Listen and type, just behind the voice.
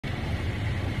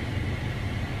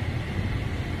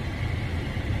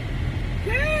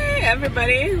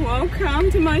everybody, welcome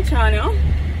to my channel.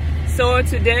 So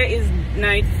today is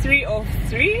night 3 of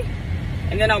 3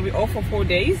 and then I'll be off for 4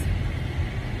 days.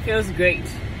 Feels great.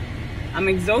 I'm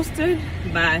exhausted,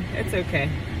 but it's okay.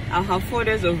 I'll have 4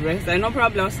 days of rest. I know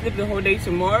probably I'll sleep the whole day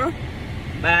tomorrow,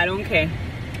 but I don't care.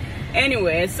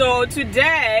 Anyway, so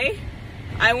today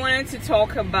I wanted to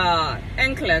talk about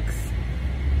NCLEX.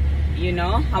 You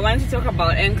know, I wanted to talk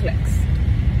about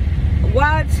NCLEX.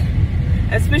 What,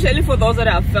 especially for those that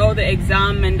have failed the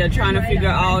exam and they're trying to figure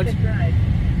out,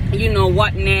 you know,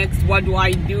 what next, what do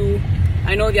I do?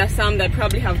 I know there are some that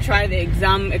probably have tried the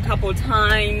exam a couple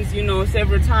times, you know,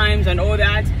 several times and all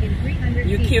that.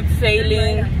 You keep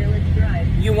failing.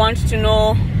 You want to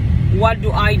know, what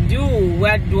do I do?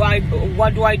 What do I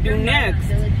do next?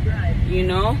 You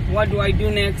know, what do I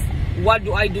do next? What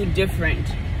do I do different?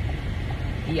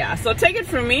 Yeah, so take it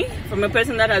from me, from a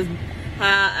person that has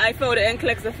I failed the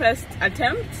NCLEX the first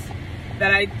attempt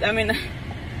that I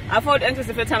failed NCLEX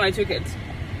the first time I took it.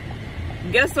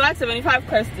 Guess what? 75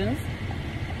 questions.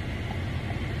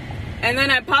 And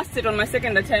then I passed it on my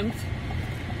second attempt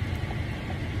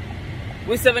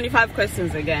with 75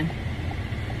 questions again.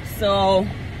 So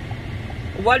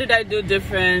what did I do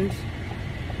different?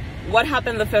 What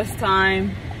happened the first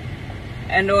time?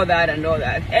 And all that and all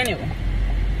that. Anyway,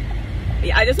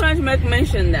 yeah, I just wanted to make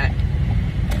mention that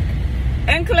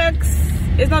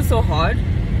NCLEX is not so hard.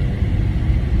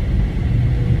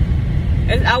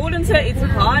 I wouldn't say it's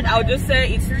hard, I would just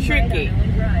say it's tricky.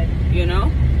 You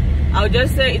know, I would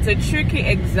just say it's a tricky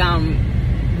exam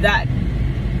that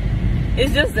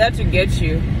is just there to get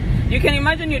you. You can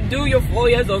imagine you do your 4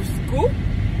 years of school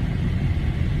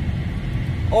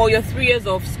or your 3 years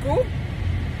of school,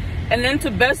 and then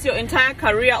to base your entire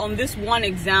career on this one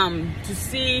exam to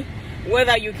see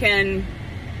whether you can,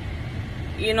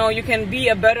 you know, you can be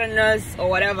a better nurse or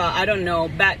whatever. I don't know,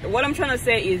 but what I'm trying to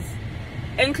say is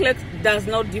NCLEX does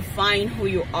not define who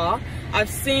you are. I've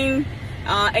seen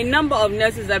a number of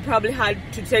nurses that probably had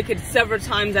to take it several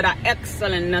times that are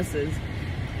excellent nurses.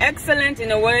 Excellent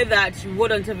in a way that you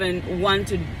wouldn't even want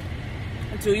to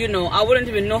you know, I wouldn't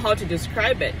even know how to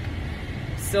describe it.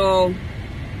 So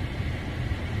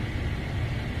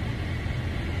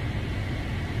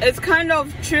it's kind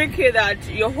of tricky that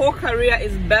your whole career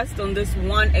is based on this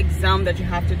one exam that you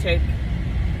have to take.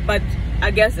 But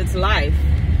I guess it's life,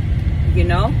 you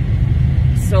know.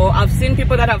 So I've seen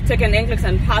people that have taken NCLEX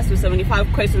and passed with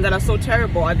 75 questions that are so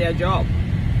terrible at their job.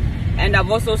 And I've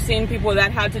also seen people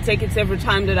that had to take it several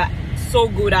times that are so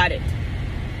good at it.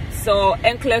 So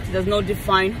NCLEX does not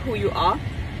define who you are.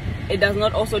 It does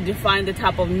not also define the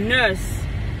type of nurse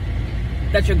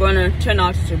that you're going to turn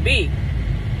out to be.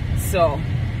 So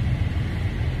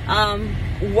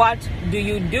what do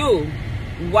you do?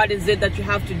 What is it that you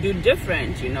have to do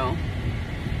different, you know?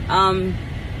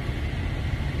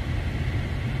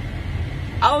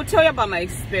 I'll tell you about my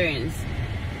experience.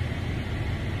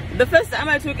 The first time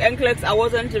I took NCLEX, I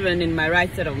wasn't even in my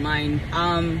right state of mind.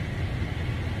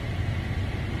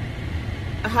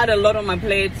 I had a lot on my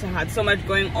plate. I had so much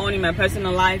going on in my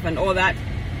personal life and all that.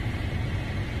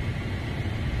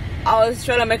 I was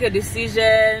trying to make a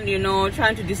decision, you know,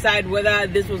 trying to decide whether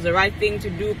this was the right thing to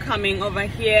do, coming over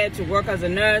here to work as a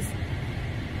nurse.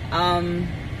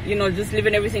 You know, just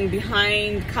leaving everything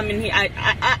behind, coming here.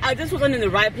 I just wasn't in the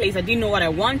right place. I didn't know what I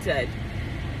wanted.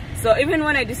 So even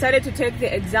when I decided to take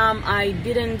the exam, I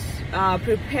didn't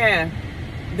prepare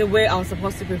the way I was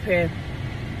supposed to prepare.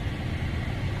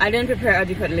 I didn't prepare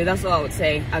adequately, that's all I would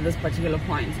say at this particular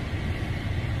point.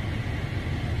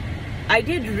 I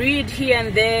did read here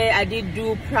and there, I did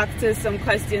do practice some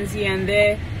questions here and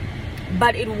there,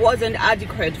 but it wasn't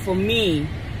adequate for me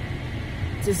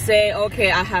to say,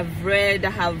 okay, I have read, I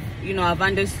have, you know, I've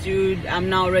understood, I'm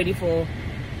now ready to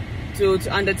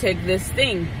undertake this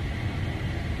thing.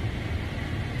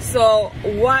 So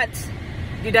what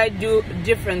did I do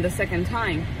different the second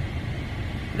time?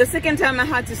 The second time I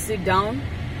had to sit down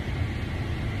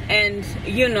and,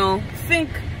 you know, think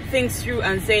things through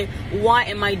and say, why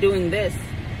am I doing this?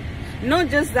 Not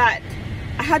just that,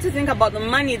 I had to think about the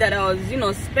money that I was, you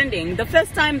know, spending. The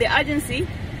first time the agency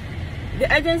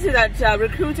that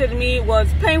recruited me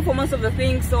was paying for most of the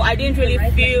things, so I didn't really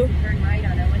feel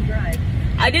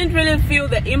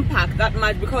the impact that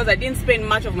much because I didn't spend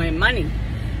much of my money.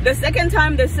 The second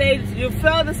time they said, you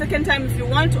fail the second time, if you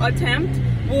want to attempt,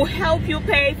 we'll help you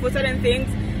pay for certain things,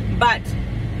 but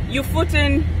you put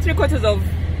in three-quarters of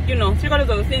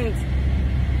the things.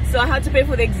 So I had to pay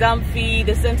for the exam fee,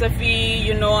 the center fee,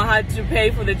 you know, I had to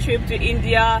pay for the trip to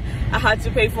India, I had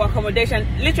to pay for accommodation,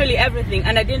 literally everything,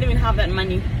 and I didn't even have that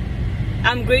money.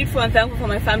 I'm grateful and thankful for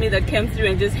my family that came through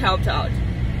and just helped out.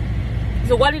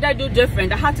 So what did I do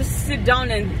different? I had to sit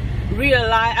down and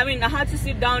realize, I had to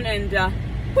sit down and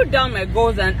put down my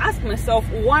goals and ask myself,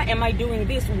 why am I doing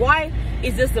this? Why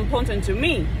is this important to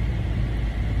me?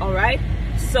 All right.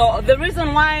 So the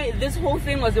reason why this whole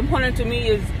thing was important to me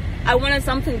is I wanted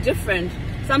something different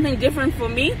for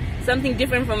me, something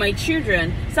different for my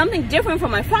children, something different for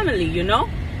my family, you know.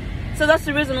 So that's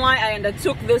the reason why I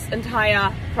undertook this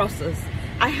entire process.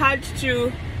 I had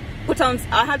to put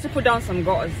down some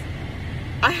goals.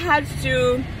 I had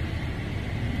to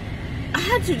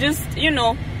just, you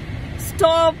know,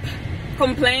 stop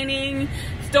complaining,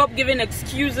 stop giving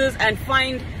excuses, and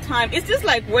find time. It's just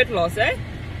like weight loss, eh?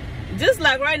 Just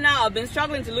like right now, I've been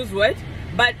struggling to lose weight,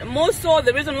 but more so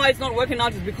the reason why it's not working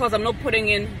out is because I'm not putting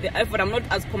in the effort. I'm not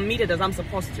as committed as I'm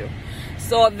supposed to.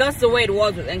 So that's the way it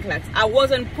was with NCLEX. I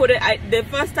wasn't the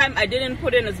first time I didn't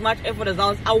put in as much effort as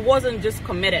I wasn't just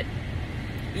committed.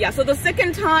 Yeah, so the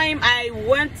second time I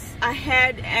went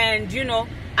ahead and, you know,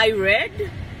 I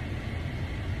read.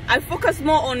 I focused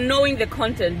more on knowing the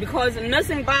content, because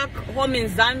nursing back home in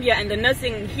Zambia and the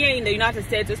nursing here in the United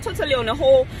States is totally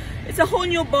it's a whole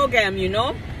new ballgame, you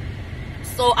know.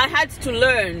 So I had to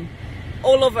learn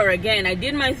all over again. I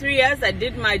did my 3 years, I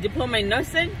did my diploma in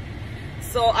nursing.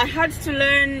 So I had to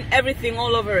learn everything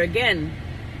all over again.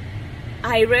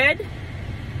 I read.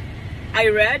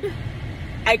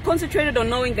 I concentrated on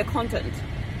knowing the content.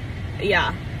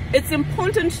 Yeah, it's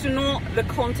important to know the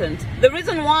content. The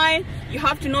reason why you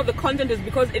have to know the content is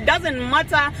because it doesn't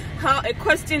matter how a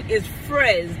question is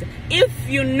phrased. If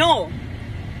you know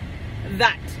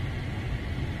that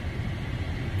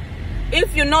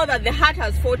the heart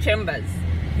has 4 chambers,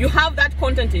 you have that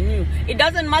content in you. It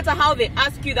doesn't matter how they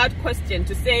ask you that question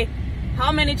to say,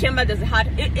 how many chambers does the heart?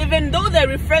 Even though they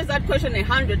rephrase that question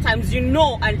 100 times, you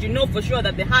know for sure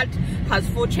that the heart has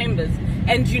 4 chambers,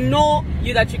 and you know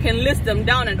that you can list them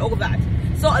down and all that.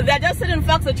 So there are just certain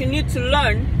facts that you need to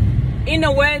learn in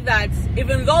a way that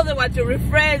even though they were to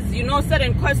rephrase, you know,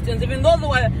 certain questions, even though they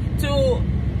were to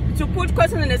put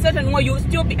questions in a certain way, you'll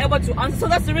still be able to answer. So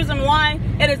that's the reason why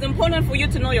it is important for you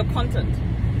to know your content.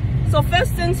 So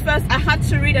first things first, I had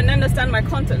to read and understand my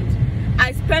content.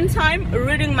 I spent time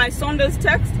reading my Saunders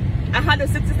text. I had the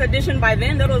 60th edition by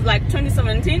then. That was like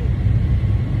 2017.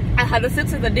 I had the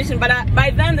 60th edition, but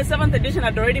by then the 7th edition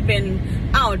had already been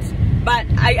out. But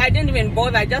I didn't even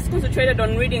bother. I just concentrated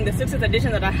on reading the 60th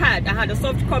edition that I had. I had a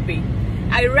soft copy.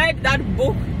 I read that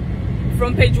book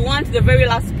from page 1 to the very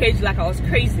last page like I was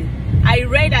crazy. I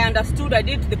read, I understood, I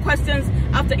did the questions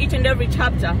after each and every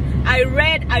chapter. I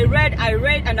read,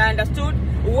 and I understood.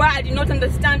 Where I did not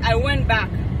understand, I went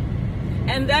back.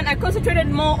 And then I concentrated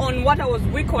more on what I was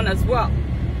weak on as well.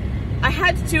 I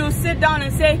had to sit down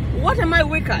and say, what am I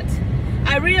weak at?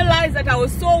 I realized that I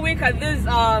was so weak at this,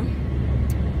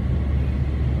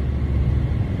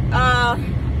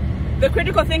 the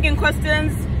critical thinking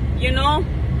questions, you know,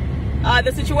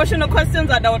 the situational questions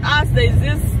that I would ask. There is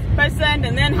this person,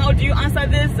 and then how do you answer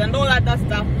this, and all that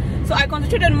stuff. So I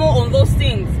concentrated more on those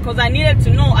things because I needed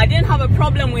to know. I didn't have a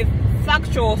problem with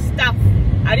factual stuff.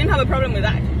 I didn't have a problem with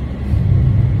that.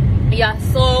 Yeah,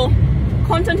 so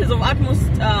content is of utmost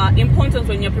importance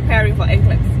when you're preparing for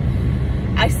NCLEX.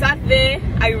 I sat there,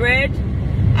 I read,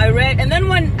 and then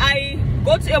when I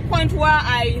got to a point where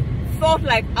I felt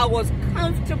like I was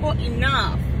comfortable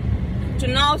enough to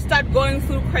now start going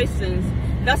through questions,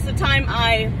 that's the time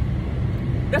I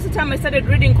started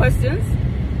reading questions.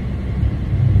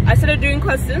 I started doing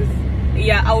questions.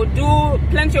 Yeah, I would do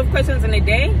plenty of questions in a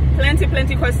day,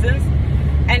 plenty questions,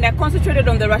 and I concentrated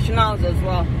on the rationales as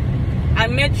well. I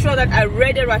made sure that I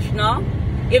read a rationale.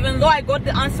 Even though I got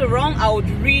the answer wrong, I would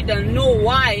read and know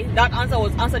why that answer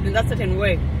was answered in that certain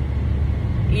way.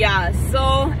 Yeah,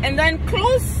 so, and then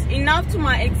close enough to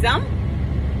my exam,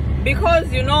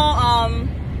 because, you know,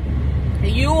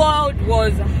 UWorld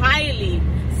was highly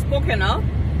spoken of,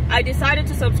 I decided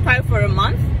to subscribe for a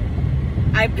month.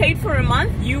 I paid for a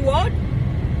month, UWorld,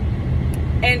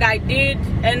 and I did,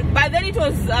 and by then it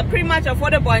was pretty much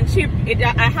affordable and cheap.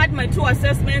 I had my 2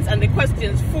 assessments and the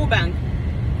questions full bank,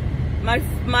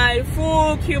 my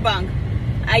full Q bank.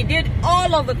 I did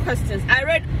all of the questions. I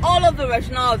read all of the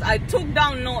rationales. I took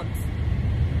down notes,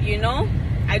 you know.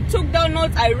 I took down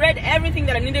notes. I read everything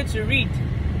that I needed to read,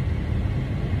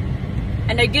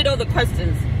 and I did all the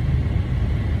questions.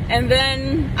 And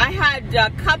then I had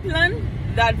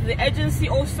Kaplan that the agency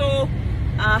also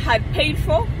had paid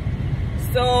for.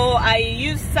 So I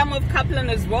used some of Kaplan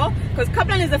as well, because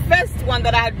Kaplan is the first one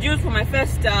that I had used for my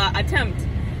first attempt.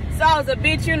 So I was a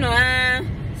bit, you know,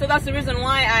 so that's the reason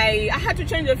why I had to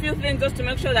change a few things just to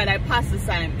make sure that I passed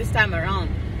this time around.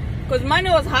 Because money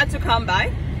was hard to come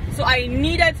by. So I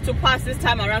needed to pass this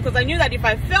time around, because I knew that if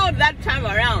I failed that time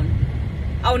around,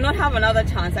 I would not have another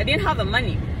chance. I didn't have the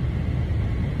money.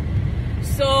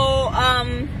 So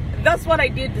that's what I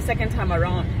did the second time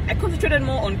around. I concentrated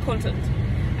more on content.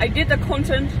 I did the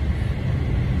content.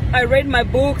 I read my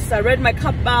books. I read my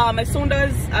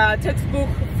Saunders textbook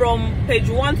from page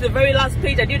 1 to the very last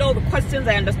page. I did all the questions.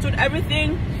 I understood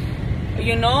everything,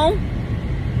 you know.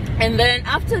 And then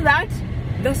after that,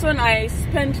 that's when I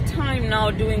spent time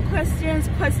now doing questions.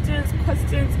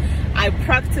 I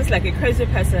practiced like a crazy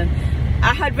person.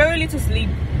 I had very little sleep.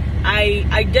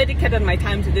 I dedicated my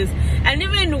time to this. And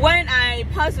even when I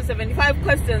passed the 75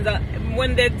 questions,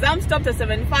 when the exam stopped at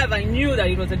 75, I knew that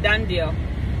it was a done deal.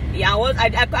 Yeah,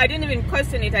 I didn't even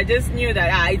question it. I just knew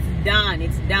that it's done,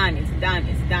 it's done, it's done,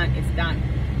 it's done, it's done.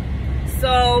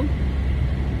 So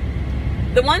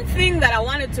the one thing that I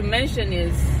wanted to mention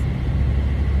is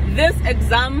this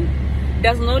exam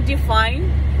does not define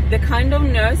the kind of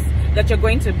nurse that you're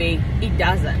going to be. It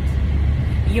doesn't.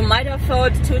 You might have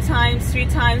failed 2 times, 3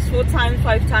 times, 4 times,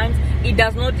 5 times. It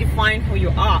does not define who you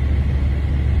are.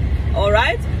 All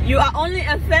right? You are only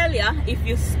a failure if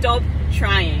you stop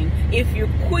trying, if you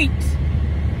quit.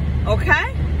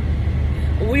 Okay?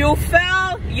 You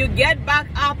fail, you get back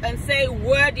up and say,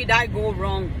 where did I go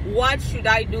wrong? What should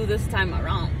I do this time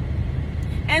around?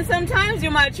 And sometimes you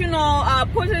might,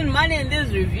 put in money in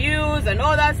these reviews and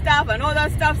all that stuff and all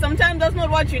that stuff. Sometimes that's not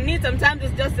what you need. Sometimes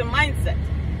it's just a mindset.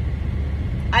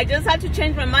 I just had to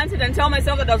change my mindset and tell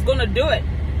myself that I was going to do it.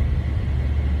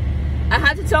 I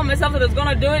had to tell myself that I was going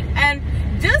to do it. And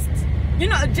just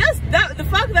the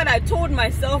fact that I told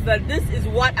myself that this is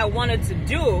what I wanted to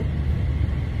do,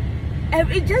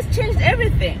 it just changed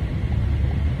everything.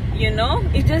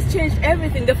 It just changed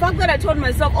everything. The fact that I told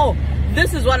myself, oh,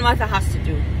 this is what Martha has to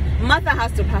do. Martha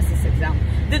has to pass this exam.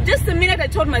 Just the minute I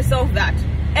told myself that,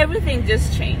 everything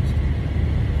just changed.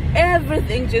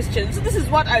 Everything just changed. So this is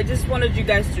what I just wanted you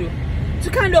guys to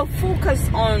kind of focus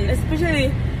on,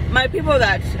 especially my people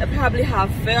that probably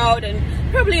have failed and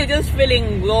probably are just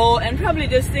feeling low and probably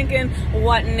just thinking,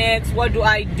 what next? What do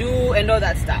I do? And all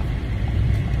that stuff.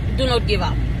 Do not give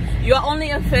up. You are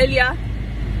only a failure.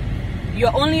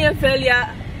 You're only a failure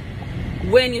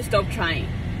when you stop trying.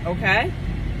 Okay?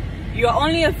 You're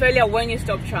only a failure when you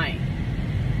stop trying.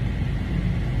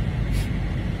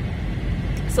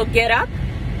 So get up,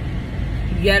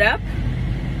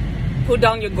 put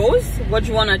down your goals, what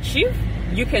you want to achieve.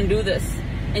 You can do this,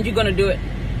 and you're gonna do it.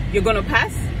 You're gonna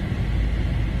pass,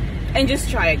 and just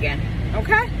try again.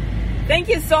 Okay? Thank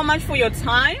you so much for your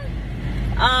time.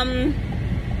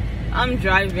 I'm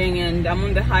driving and I'm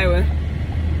on the highway.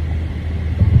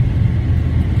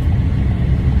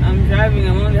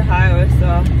 I'm on the highway,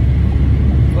 so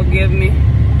forgive me.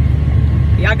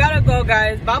 Yeah, I gotta go,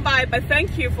 guys. Bye bye, but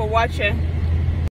thank you for watching.